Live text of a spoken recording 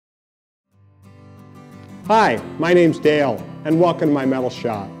Hi, my name's Dale, and welcome to my metal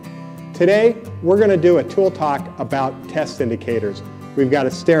shop. Today, we're going to do a tool talk about test indicators. We've got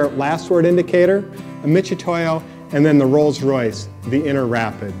a Starrett last word indicator, a Mitutoyo, and then the Rolls-Royce, the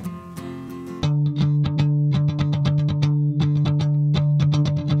InterRapid.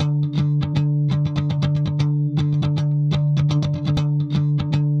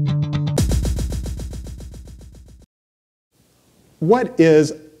 What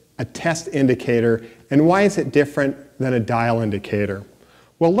is a test indicator and why is it different than a dial indicator?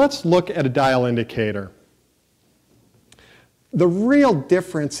 Well, let's look at a dial indicator. The real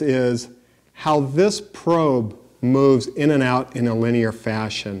difference is how this probe moves in and out in a linear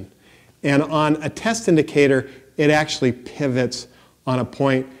fashion. And on a test indicator, it actually pivots on a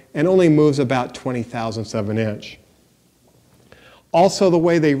point and only moves about 20 thousandths of an inch. Also, the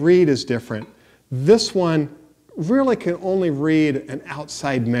way they read is different. This one really can only read an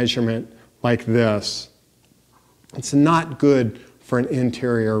outside measurement like this. It's not good for an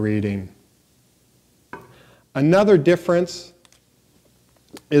interior reading. Another difference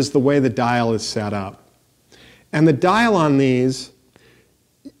is the way the dial is set up. And the dial on these,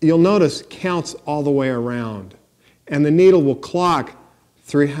 you'll notice, counts all the way around. And the needle will clock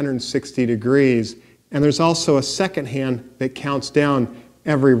 360 degrees. And there's also a second hand that counts down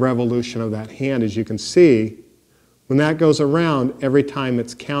every revolution of that hand, as you can see. When that goes around, every time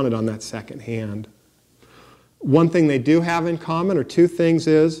it's counted on that second hand. One thing they do have in common, or two things,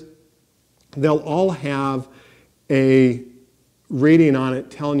 is they'll all have a reading on it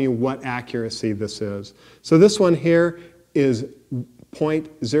telling you what accuracy this is. So this one here is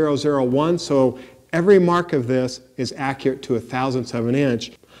 0.001, so every mark of this is accurate to a thousandth of an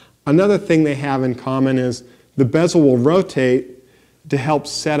inch. Another thing they have in common is the bezel will rotate to help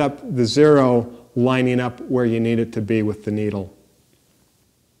set up the zero lining up where you need it to be with the needle.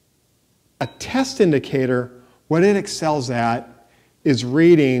 A test indicator, what it excels at is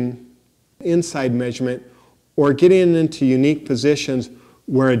reading inside measurement or getting into unique positions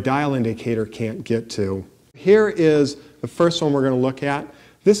where a dial indicator can't get to. Here is the first one we're going to look at.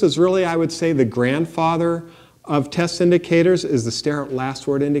 This is really, I would say, the grandfather of test indicators, is the Starrett last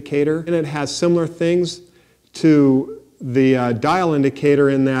word indicator. And it has similar things to the dial indicator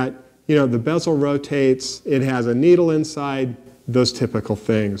in that, you know, the bezel rotates, it has a needle inside, those typical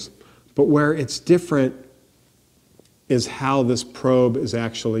things. But where it's different is how this probe is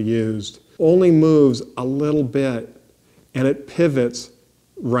actually used. Only moves a little bit, and it pivots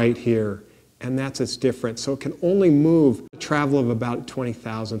right here, and that's its difference. So it can only move a travel of about 20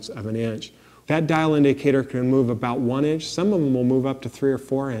 thousandths of an inch. That dial indicator can move about 1 inch. Some of them will move up to 3 or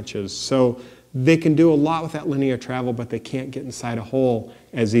 4 inches. So they can do a lot with that linear travel, but they can't get inside a hole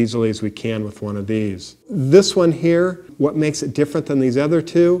as easily as we can with one of these. This one here, what makes it different than these other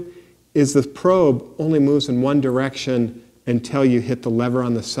two is the probe only moves in one direction until you hit the lever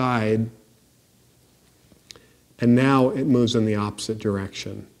on the side, and now it moves in the opposite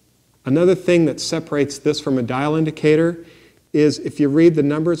direction. Another thing that separates this from a dial indicator is if you read the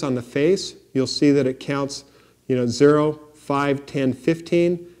numbers on the face, you'll see that it counts, 0, 5, 10,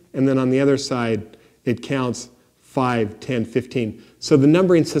 15, and then on the other side, it counts 5, 10, 15. So the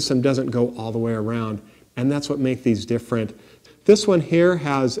numbering system doesn't go all the way around, and that's what makes these different. This one here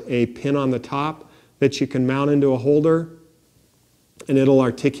has a pin on the top that you can mount into a holder, and it'll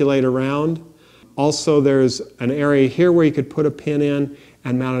articulate around. Also, there's an area here where you could put a pin in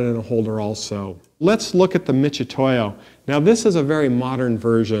and mount it in a holder also. Let's look at the Mitutoyo. Now, this is a very modern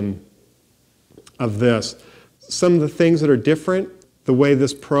version of this. Some of the things that are different, the way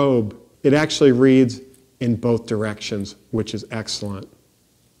this probe, it actually reads in both directions, which is excellent.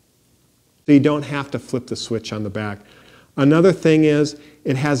 So you don't have to flip the switch on the back. Another thing is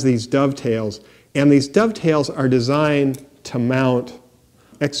it has these dovetails, and these dovetails are designed to mount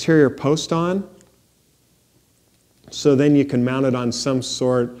exterior post on, so then you can mount it on some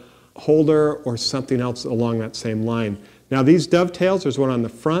sort holder or something else along that same line. Now these dovetails, there's one on the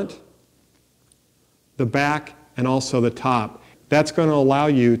front, the back, and also the top. That's going to allow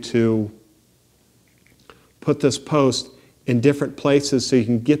you to put this post in different places so you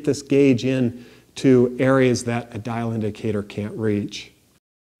can get this gauge in to areas that a dial indicator can't reach.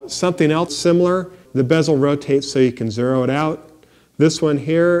 Something else similar, the bezel rotates so you can zero it out. This one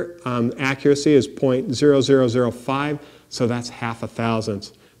here, accuracy is 0.0005, so that's half a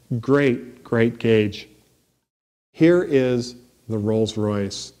thousandth. Great, great gauge. Here is the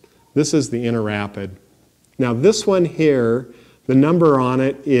Rolls-Royce. This is the InterRapid. Now this one here, the number on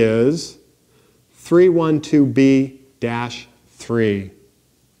it is 312B-3.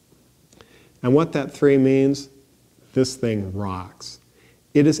 And what that 3 means, this thing rocks.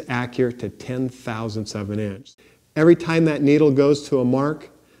 it is accurate to 10,000ths of an inch. Every time that needle goes to a mark,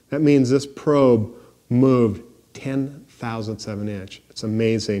 that means this probe moved 10,000ths of an inch. It's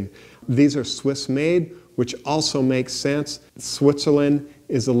amazing. These are Swiss made, which also makes sense. Switzerland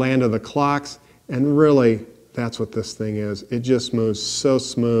is the land of the clocks, and really, that's what this thing is. It just moves so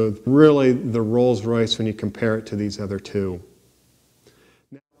smooth. Really the Rolls-Royce when you compare it to these other two.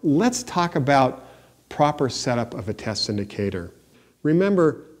 Now, let's talk about proper setup of a test indicator.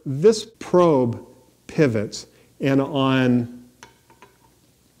 Remember, this probe pivots, and on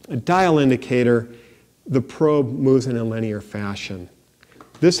a dial indicator, the probe moves in a linear fashion.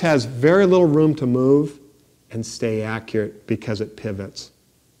 This has very little room to move and stay accurate because it pivots.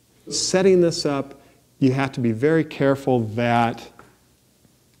 Setting this up, you have to be very careful that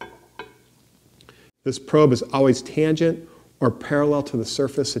this probe is always tangent or parallel to the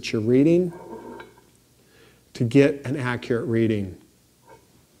surface that you're reading to get an accurate reading.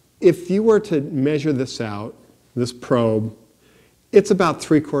 If you were to measure this out, this probe, it's about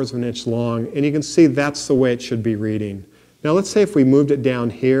 3/4 of an inch long, and you can see that's the way it should be reading. Now let's say if we moved it down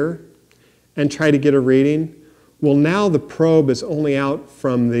here and try to get a reading, well, now the probe is only out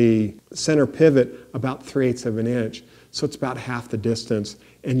from the center pivot about 3/8 of an inch, so it's about half the distance,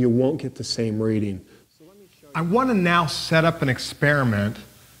 and you won't get the same reading. I want to now set up an experiment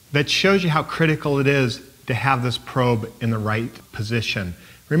that shows you how critical it is to have this probe in the right position.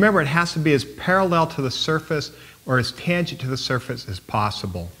 Remember, it has to be as parallel to the surface or as tangent to the surface as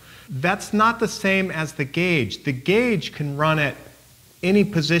possible. That's not the same as the gauge. The gauge can run at any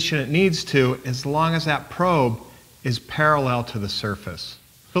position it needs to as long as that probe is parallel to the surface.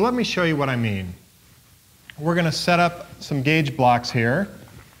 So let me show you what I mean. We're going to set up some gauge blocks here.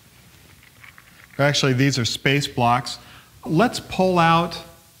 Actually, these are space blocks. Let's pull out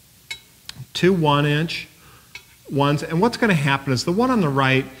two 1-inch ones, and what's going to happen is the one on the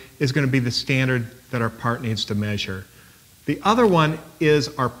right is going to be the standard that our part needs to measure. The other one is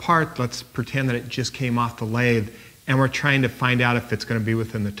our part. Let's pretend that it just came off the lathe, and we're trying to find out if it's going to be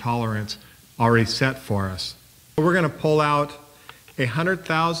within the tolerance already set for us. We're going to pull out 100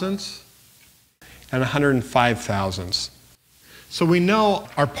 thousandths and 105 thousandths. So we know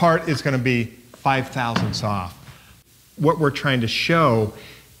our part is going to be 5 thousandths off. What we're trying to show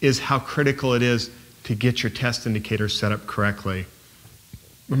is how critical it is to get your test indicator set up correctly.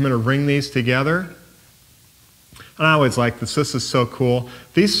 I'm going to ring these together. And I always like this. This is so cool.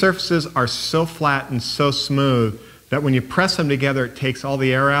 These surfaces are so flat and so smooth that when you press them together, it takes all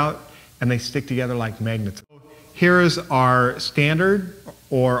the air out and they stick together like magnets. Here is our standard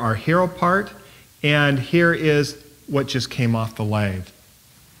or our hero part, and here is what just came off the lathe.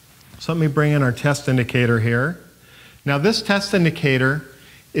 So let me bring in our test indicator here. Now this test indicator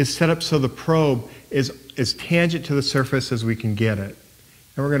is set up so the probe is as tangent to the surface as we can get it.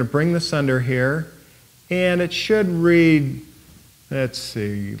 And we're going to bring this under here, and it should read, let's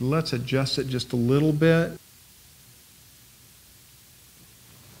see, let's adjust it just a little bit.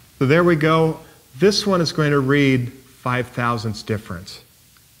 So there we go. This one is going to read 5 thousandths difference.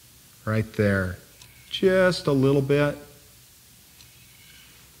 Right there. Just a little bit.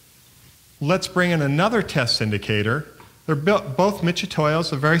 Let's bring in another test indicator. They're both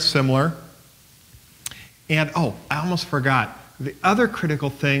Mitutoyos, they're very similar. And oh, I almost forgot. The other critical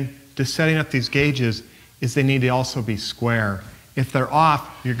thing to setting up these gauges is they need to also be square. If they're off,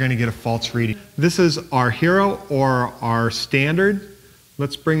 you're going to get a false reading. This is our hero or our standard.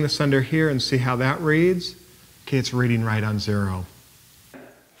 Let's bring this under here and see how that reads. Okay, it's reading right on 0.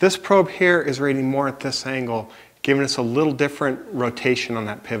 This probe here is reading more at this angle, giving us a little different rotation on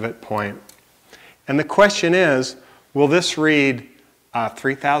that pivot point. And the question is, will this read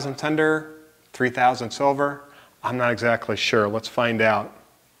 3 thousandths under, 3 thousandths over? I'm not exactly sure. Let's find out.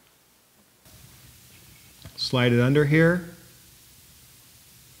 Slide it under here.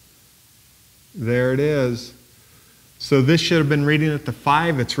 There it is. So this should have been reading at the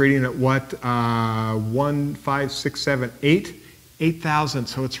 5. It's reading at what? 1, 5, 6, 7, 8. 8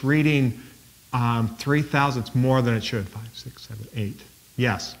 thousandths. So it's reading 3 thousandths more than it should. 5, 6, 7, 8.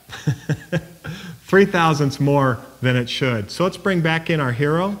 Yes. 3 thousandths more than it should. So let's bring back in our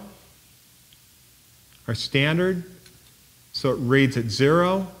hero, our standard. So it reads at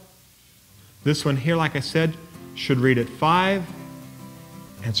 0. This one here, like I said, should read at 5.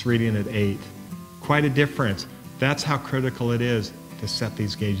 And it's reading at 8. Quite a difference. That's how critical it is to set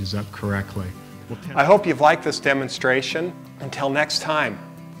these gauges up correctly. I hope you've liked this demonstration. Until next time,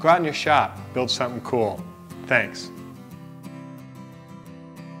 go out in your shop, build something cool. Thanks.